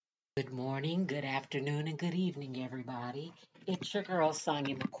Good morning, good afternoon, and good evening, everybody. It's your girl,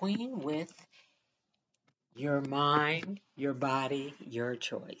 Sonia McQueen, with Your Mind, Your Body, Your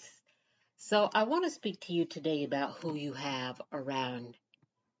Choice. So, I want to speak to you today about who you have around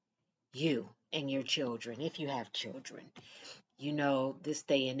you and your children, if you have children. This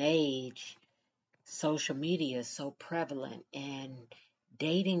day and age, social media is so prevalent, and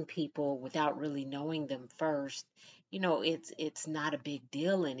dating people without really knowing them first, it's not a big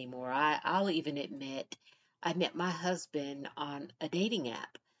deal anymore. I'll even admit I met my husband on a dating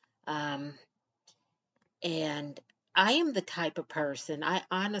app. Um, and I am the type of person, I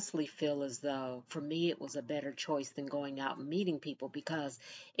honestly feel as though for me it was a better choice than going out and meeting people, because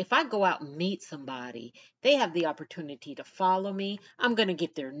if I go out and meet somebody, they have the opportunity to follow me. I'm going to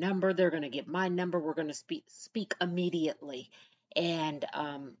get their number, they're going to get my number, we're going to speak immediately and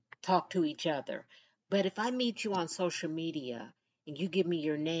talk to each other. But if I meet you on social media and you give me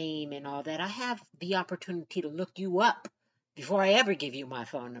your name and all that, I have the opportunity to look you up before I ever give you my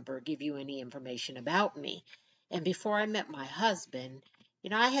phone number, give you any information about me. And before I met my husband,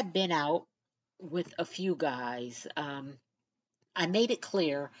 I had been out with a few guys. I made it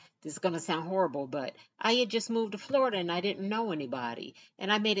clear, this is going to sound horrible, but I had just moved to Florida and I didn't know anybody.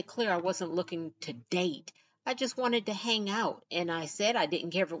 And I made it clear I wasn't looking to date. I just wanted to hang out. And I said I didn't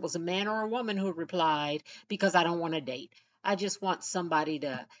care if it was a man or a woman who replied, because I don't want to date. I just want somebody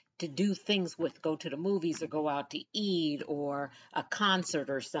to do things with, go to the movies or go out to eat or a concert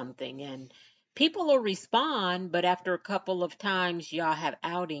or something. And people will respond, but after a couple of times y'all have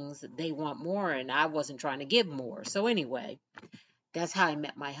outings, they want more, and I wasn't trying to give more. So anyway, that's how I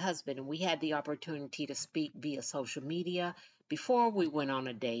met my husband, and we had the opportunity to speak via social media before we went on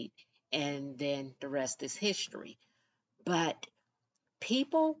a date, and then the rest is history. But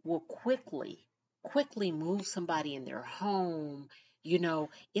people will quickly move somebody in their home.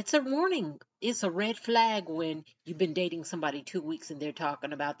 It's a warning, it's a red flag when you've been dating somebody 2 weeks and they're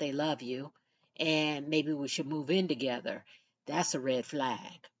talking about they love you and maybe we should move in together. That's a red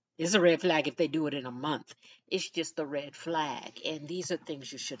flag. It's a red flag if they do it in a month. It's just a red flag, and these are things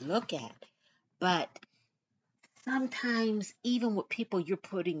you should look at. But sometimes, even with people you're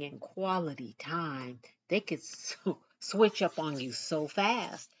putting in quality time, they could switch up on you so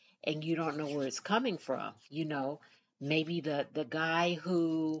fast and you don't know where it's coming from. Maybe the guy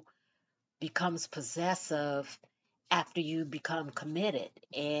who becomes possessive after you become committed,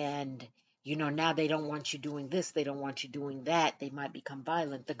 and now they don't want you doing this, they don't want you doing that, they might become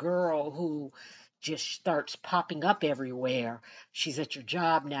violent. The girl who just starts popping up everywhere, she's at your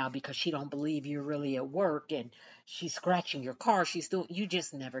job now because she don't believe you're really at work, and she's scratching your car, she's doing, you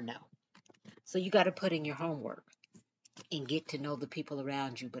just never know. So you got to put in your homework and get to know the people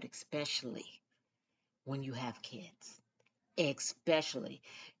around you, but especially when you have kids. Especially,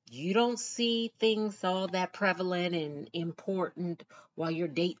 you don't see things all that prevalent and important while you're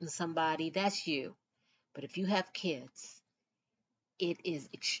dating somebody. That's you. But if you have kids, it is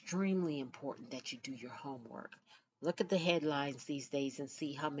extremely important that you do your homework. Look at the headlines these days and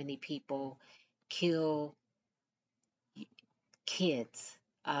see how many people kill kids.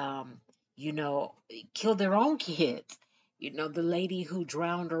 You know, kill their own kids. The lady who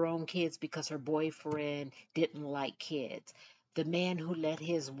drowned her own kids because her boyfriend didn't like kids. The man who let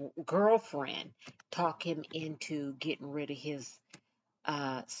his girlfriend talk him into getting rid of his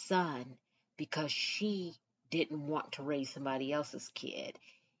son because she didn't want to raise somebody else's kid.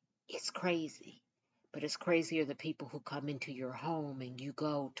 It's crazy. But it's crazier the people who come into your home and you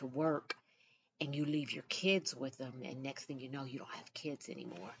go to work and you leave your kids with them, and next thing you know, you don't have kids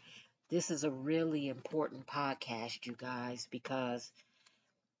anymore. This is a really important podcast, you guys, because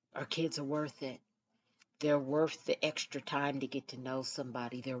our kids are worth it. They're worth the extra time to get to know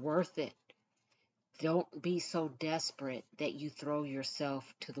somebody. They're worth it. Don't be so desperate that you throw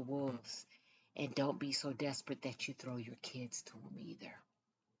yourself to the wolves. And don't be so desperate that you throw your kids to them either.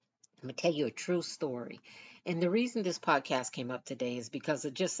 I'm going to tell you a true story. And the reason this podcast came up today is because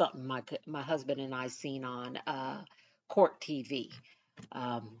of just something my husband and I seen on Court TV.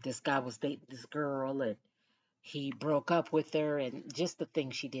 This guy was dating this girl, and he broke up with her, and just the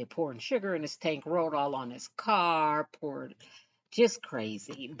things she did, pouring sugar in his tank, wrote all on his car, poured, just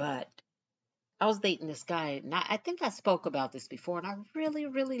crazy. But I was dating this guy, and I think I spoke about this before, and I really,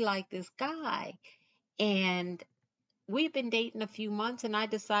 really like this guy. And we've been dating a few months, and I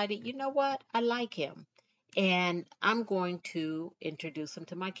decided, you know what? I like him. And I'm going to introduce him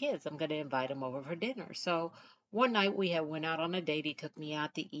to my kids. I'm going to invite him over for dinner. So one night we had went out on a date. He took me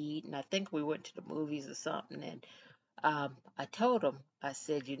out to eat, and I think we went to the movies or something. And I told him, I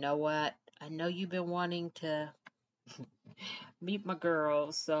said, you know what? I know you've been wanting to Meet my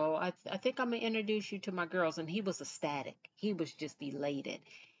girls. So I think I'm gonna introduce you to my girls. And he was ecstatic. He was just elated.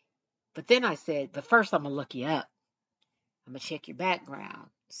 But then I said, but first I'm gonna look you up. I'm gonna check your background,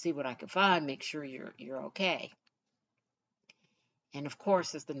 see what I can find, make sure you're okay. And of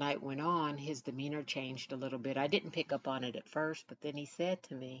course, as the night went on, his demeanor changed a little bit. I didn't pick up on it at first, but then he said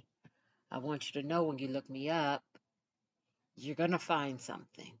to me, I want you to know when you look me up, you're gonna find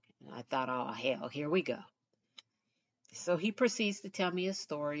something. And I thought, oh hell, here we go. So he proceeds to tell me a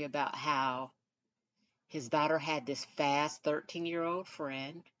story about how his daughter had this fast 13-year-old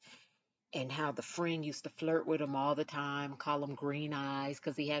friend, and how the friend used to flirt with him all the time, call him green eyes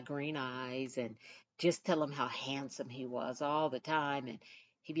because he had green eyes, and just tell him how handsome he was all the time. And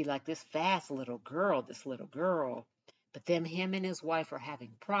he'd be like, this fast little girl, this little girl. But then him and his wife are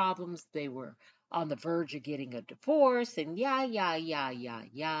having problems. They were on the verge of getting a divorce, and yeah.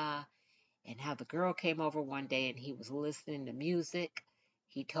 And how the girl came over one day and he was listening to music.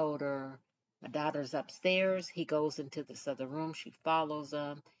 He told her, my daughter's upstairs. He goes into this other room. She follows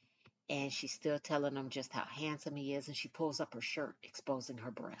him, and she's still telling him just how handsome he is. And she pulls up her shirt, exposing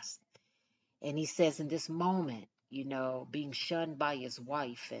her breast. And he says, in this moment, being shunned by his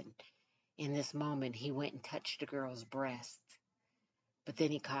wife, and in this moment, he went and touched the girl's breast. But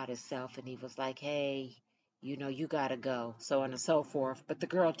then he caught himself and he was like, hey, you gotta go, so on and so forth. But the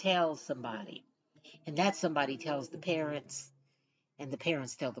girl tells somebody, and that somebody tells the parents, and the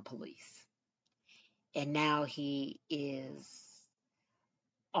parents tell the police. And now he is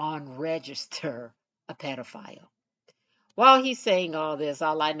on register a pedophile. While he's saying all this,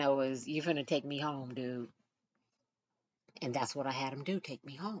 all I know is, you're going to take me home, dude. And that's what I had him do, take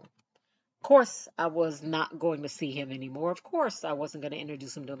me home. Of course, I was not going to see him anymore. Of course, I wasn't going to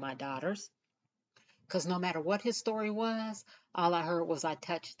introduce him to my daughters. Because no matter what his story was, all I heard was I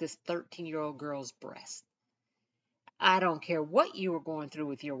touched this 13-year-old girl's breast. I don't care what you were going through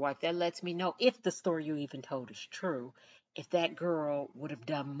with your wife. That lets me know if the story you even told is true. If that girl would have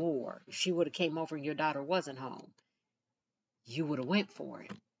done more, if she would have came over and your daughter wasn't home, you would have went for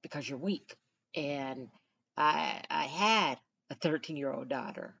it because you're weak. And I had a 13-year-old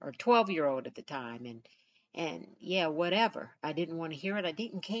daughter, or 12-year-old at the time, and yeah, whatever. I didn't want to hear it. I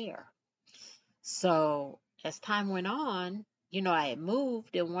didn't care. So as time went on, I had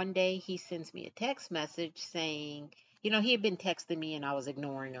moved, and one day he sends me a text message saying, he had been texting me and I was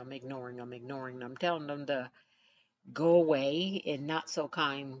ignoring him, telling him to go away in not so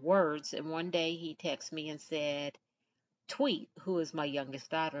kind words. And one day he texted me and said, Tweet, who is my youngest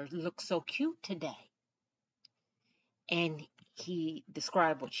daughter, looks so cute today. And he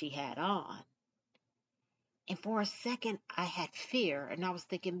described what she had on. And for a second, I had fear, and I was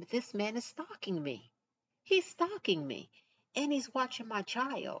thinking, this man is stalking me. He's stalking me, and he's watching my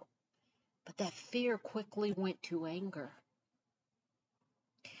child. But that fear quickly went to anger.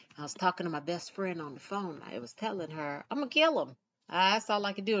 I was talking to my best friend on the phone. I was telling her, I'm going to kill him. That's all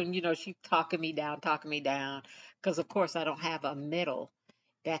I can do. And, she talking me down. Because, of course, I don't have a middle.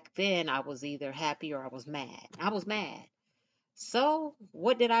 Back then, I was either happy or I was mad. I was mad. So,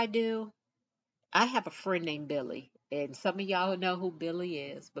 what did I do? I have a friend named Billy. And some of y'all know who Billy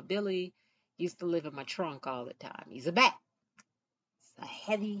is. But Billy used to live in my trunk all the time. He's a bat. It's a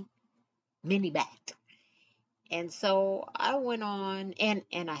heavy mini bat. And so I went on, and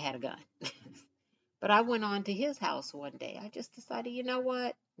I had a gun. But I went on to his house one day. I just decided, you know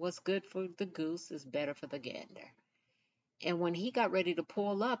what? What's good for the goose is better for the gander. And when he got ready to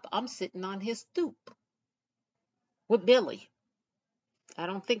pull up, I'm sitting on his stoop with Billy. I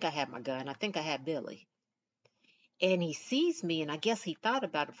don't think I had my gun. I think I had Billy. And he sees me, and I guess he thought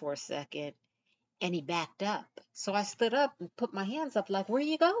about it for a second, and he backed up. So I stood up and put my hands up like, where are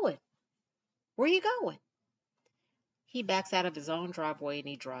you going? Where are you going? He backs out of his own driveway and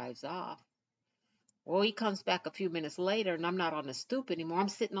he drives off. Well, he comes back a few minutes later, and I'm not on the stoop anymore. I'm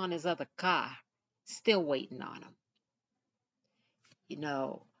sitting on his other car, still waiting on him.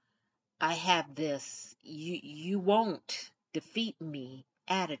 I have this you won't defeat me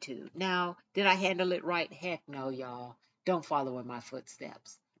attitude. Now, did I handle it right? Heck no, y'all. Don't follow in my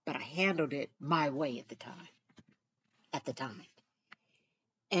footsteps. But I handled it my way at the time. At the time.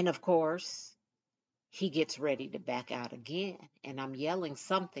 And of course, he gets ready to back out again, and I'm yelling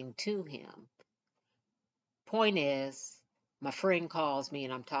something to him. Point is, my friend calls me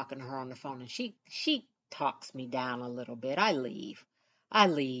and I'm talking to her on the phone, and she talks me down a little bit. I leave,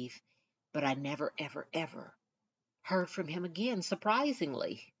 but I never ever heard from him again.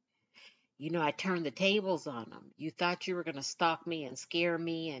 Surprisingly, I turned the tables on him. You thought you were gonna stalk me and scare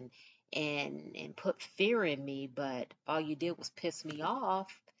me and put fear in me, but all you did was piss me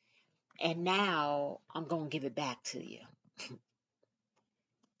off. And now I'm going to give it back to you.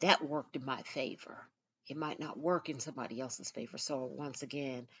 That worked in my favor. It might not work in somebody else's favor. So, once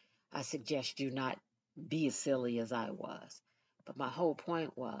again, I suggest you not be as silly as I was. But my whole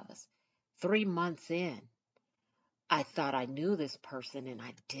point was 3 months in, I thought I knew this person and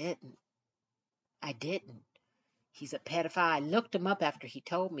I didn't. I didn't. He's a pedophile. I looked him up after he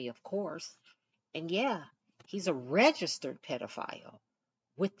told me, of course. And yeah, he's a registered pedophile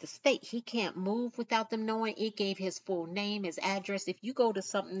with the state. He can't move without them knowing. It gave his full name, his address. If you go to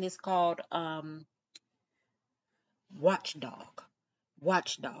something that's called Watchdog,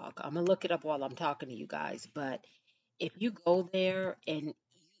 Watchdog, I'm gonna look it up while I'm talking to you guys. But if you go there and you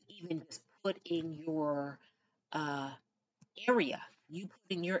even just put in your uh, area, you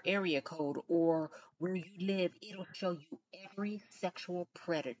put in your area code or where you live, it'll show you every sexual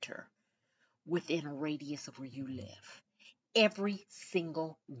predator within a radius of where you live. Every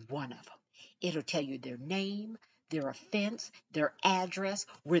single one of them. It'll tell you their name, their offense, their address,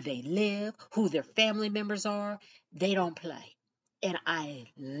 where they live, who their family members are. They don't play. And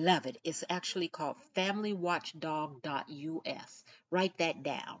I love it. It's actually called familywatchdog.us. Write that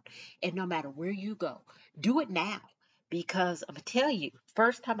down. And no matter where you go, do it now. Because I'm going to tell you,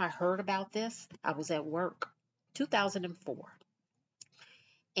 first time I heard about this, I was at work, 2004,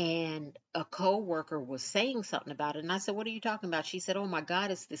 and a coworker was saying something about it, and I said, "What are you talking about?" She said, "Oh my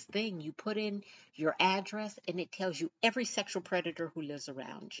God, it's this thing. You put in your address and it tells you every sexual predator who lives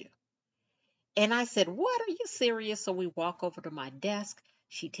around you." And I said, "What? Are you serious?" So we walk over to my desk.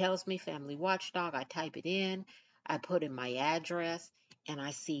 She tells me Family Watchdog. I type it in. I put in my address and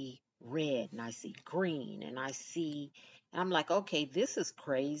I see red and I see green and and I'm like, "Okay, this is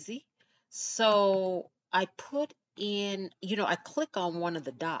crazy." So I put in, I click on one of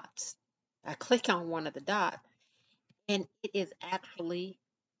the dots. I click on one of the dots and it is actually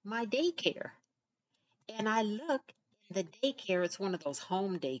my daycare. And I look in the daycare, it's one of those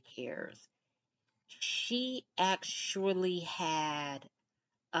home daycares. She actually had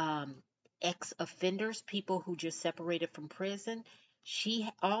um, ex offenders, people who just separated from prison. She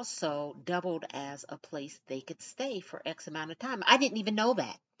also doubled as a place they could stay for X amount of time. I didn't even know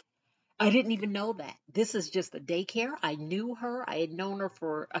that. I didn't even know that. This is just a daycare. I knew her. I had known her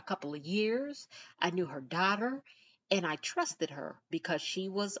for a couple of years. I knew her daughter, and I trusted her because she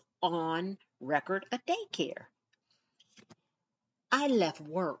was on record a daycare. I left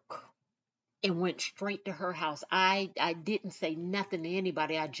work and went straight to her house. I didn't say nothing to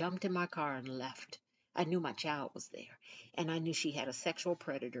anybody. I jumped in my car and left. I knew my child was there, and I knew she had a sexual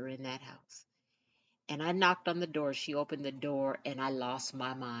predator in that house. And I knocked on the door. She opened the door, and I lost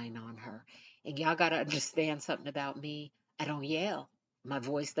my mind on her. And y'all got to understand something about me. I don't yell. My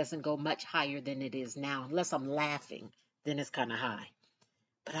voice doesn't go much higher than it is now, unless I'm laughing. Then it's kind of high.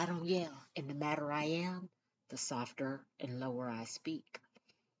 But I don't yell. And the madder I am, the softer and lower I speak.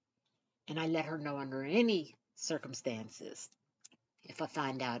 And I let her know under any circumstances, if I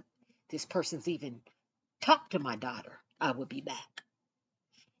find out this person's even talked to my daughter, I will be back.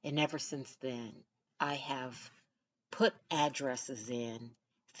 And ever since then, I have put addresses in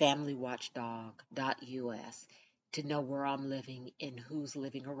familywatchdog.us to know where I'm living and who's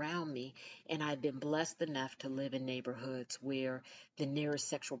living around me. And I've been blessed enough to live in neighborhoods where the nearest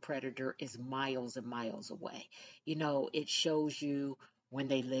sexual predator is miles and miles away. It shows you when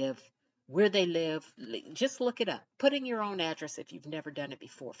they live, where they live. Just look it up. Put in your own address if you've never done it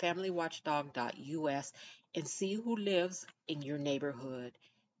before, familywatchdog.us, and see who lives in your neighborhood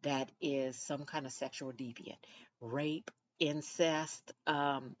that is some kind of sexual deviant, rape, incest,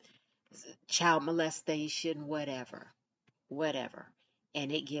 child molestation, whatever.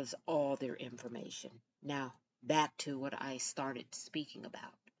 And it gives all their information. Now, back to what I started speaking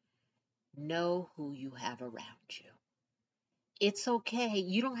about. Know who you have around you. It's okay.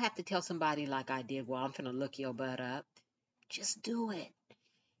 You don't have to tell somebody like I did, well, I'm going to look your butt up. Just do it.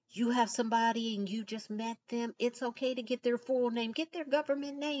 You have somebody and you just met them. It's okay to get their full name, get their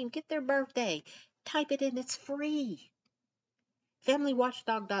government name, get their birthday. Type it in. It's free.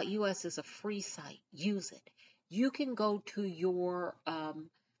 FamilyWatchdog.us is a free site. Use it. You can go to your I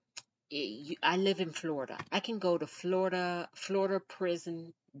live in Florida. I can go to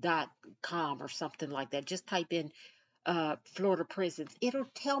floridaprison.com or something like that. Just type in Florida prisons. It'll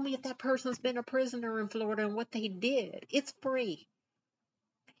tell me if that person's been a prisoner in Florida and what they did. It's free.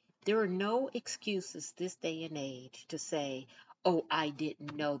 There are no excuses this day and age to say, "Oh, I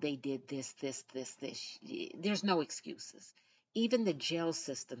didn't know they did this." There's no excuses. Even the jail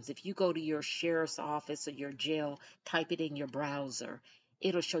systems, if you go to your sheriff's office or your jail, type it in your browser,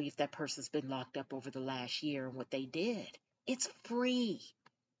 it'll show you if that person's been locked up over the last year and what they did. It's free.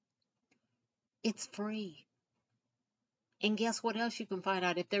 It's free. And guess what else you can find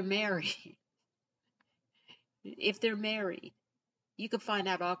out if they're married? If they're married, you can find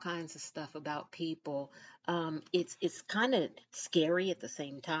out all kinds of stuff about people. It's kind of scary at the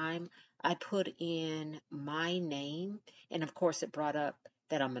same time. I put in my name, and of course, it brought up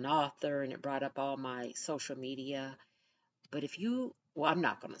that I'm an author, and it brought up all my social media. But if you, well, I'm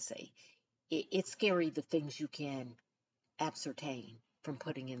not going to say it's scary the things you can ascertain from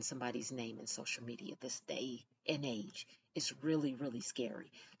putting in somebody's name in social media this day and age. It's really, really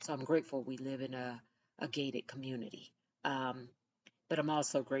scary. So I'm grateful we live in a gated community. Um, but I'm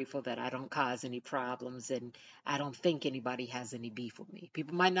also grateful that I don't cause any problems and I don't think anybody has any beef with me.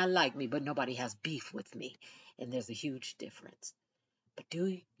 People might not like me, but nobody has beef with me. And there's a huge difference. But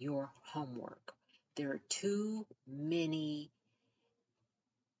do your homework. There are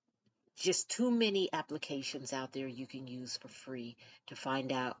just too many applications out there you can use for free to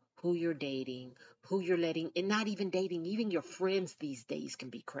find out who you're dating, who you're letting, and not even dating, even your friends these days can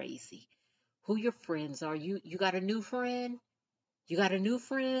be crazy. Who your friends are. You got a new friend? You got a new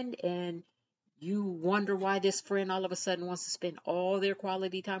friend and you wonder why this friend all of a sudden wants to spend all their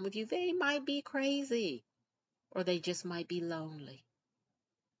quality time with you. They might be crazy or they just might be lonely.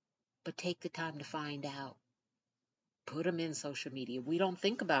 But take the time to find out. Put them in social media. We don't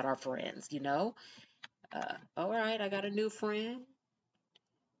think about our friends. All right, I got a new friend,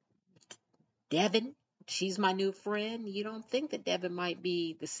 Devin. She's my new friend. You don't think that Devin might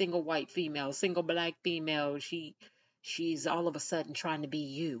be the single white female, single black female. She's all of a sudden trying to be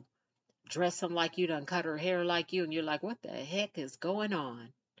you, dressing like you, done cut her hair like you, and you're like, what the heck is going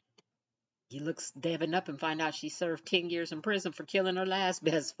on? You look Devin up and find out she served 10 years in prison for killing her last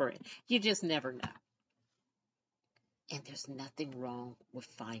best friend. You just never know. And there's nothing wrong with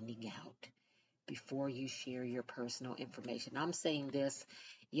finding out before you share your personal information. I'm saying this,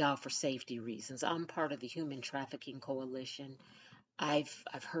 y'all, for safety reasons. I'm part of the Human Trafficking Coalition. I've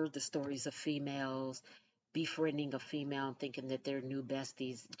heard the stories of females befriending a female and thinking that they're new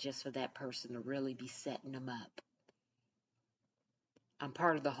besties just for that person to really be setting them up. I'm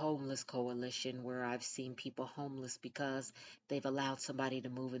part of the homeless coalition where I've seen people homeless because they've allowed somebody to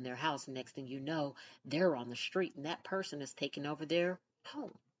move in their house. And next thing you know, they're on the street and that person is taking over their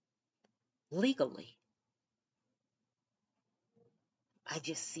home legally. I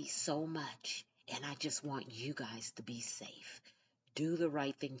just see so much and I just want you guys to be safe. Do the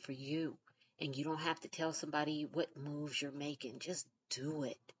right thing for you. And you don't have to tell somebody what moves you're making. Just do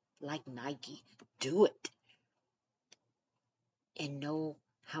it. Like Nike. Do it. And know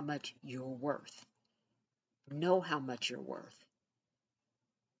how much you're worth. Know how much you're worth.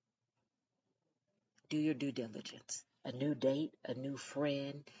 Do your due diligence. A new date, a new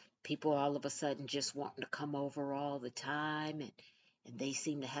friend, people all of a sudden just wanting to come over all the time and they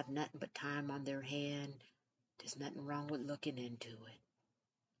seem to have nothing but time on their hand. There's nothing wrong with looking into it.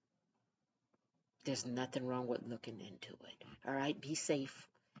 There's nothing wrong with looking into it. All right, be safe.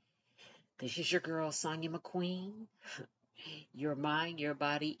 This is your girl, Sonia McQueen. Your mind, your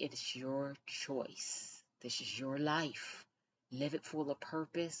body, it's your choice. This is your life. Live it full of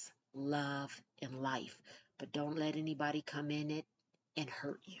purpose, love, and life. But don't let anybody come in it and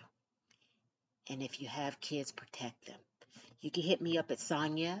hurt you. And if you have kids, protect them. You can hit me up at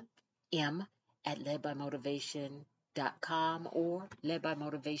Sonia M at ledbymotivation.com or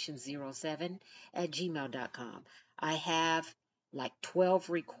ledbymotivation07 at gmail.com. I have like 12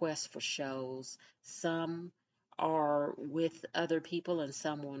 requests for shows. Some are with other people and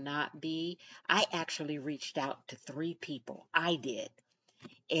some will not be. I actually reached out to 3 people. I did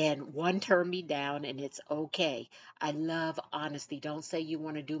and one turned me down, and it's okay. I love honesty. Don't say you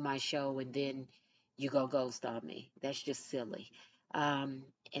want to do my show and then you go ghost on me. That's just silly. Um,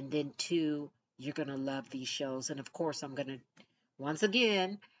 and then 2, you're going to love these shows. And of course, once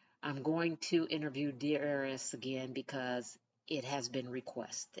again, I'm going to interview Dear Eris again because it has been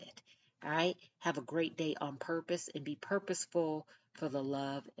requested. All right. Have a great day on purpose and be purposeful for the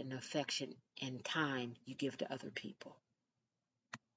love and affection and time you give to other people.